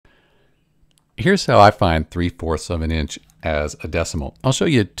Here's how I find 3/4 of an inch as a decimal. I'll show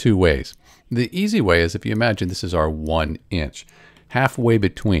you two ways. The easy way is if you imagine this is our 1 inch. Halfway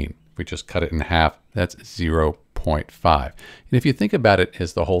between, if we just cut it in half, that's 0.5. And if you think about it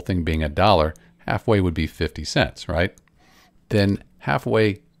as the whole thing being $1, halfway would be 50 cents, right? Then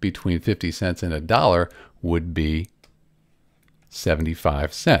halfway between 50 cents and $1 would be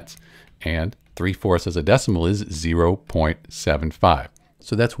 75 cents. And 3/4 as a decimal is 0.75.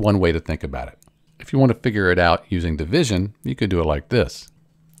 So that's one way to think about it. If you want to figure it out using division, you could do it like this.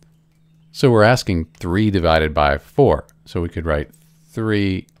 So we're asking 3 divided by 4. So we could write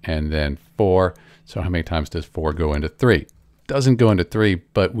 3 and then 4. So how many times does 4 go into 3? Doesn't go into 3,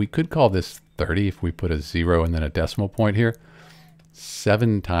 but we could call this 30 if we put a 0 and then a decimal point here.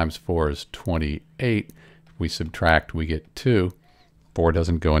 7 times 4 is 28. If we subtract, we get 2. 4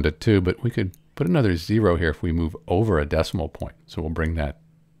 doesn't go into 2, but we could put another 0 here if we move over a decimal point. So we'll bring that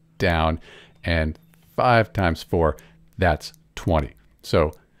down. And 5 times 4, that's 20.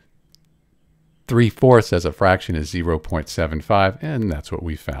 So 3/4 as a fraction is 0.75, and that's what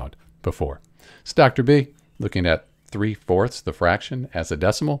we found before. It's Dr. B looking at 3/4, the fraction, as a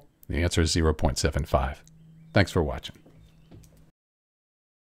decimal. The answer is 0.75. Thanks for watching.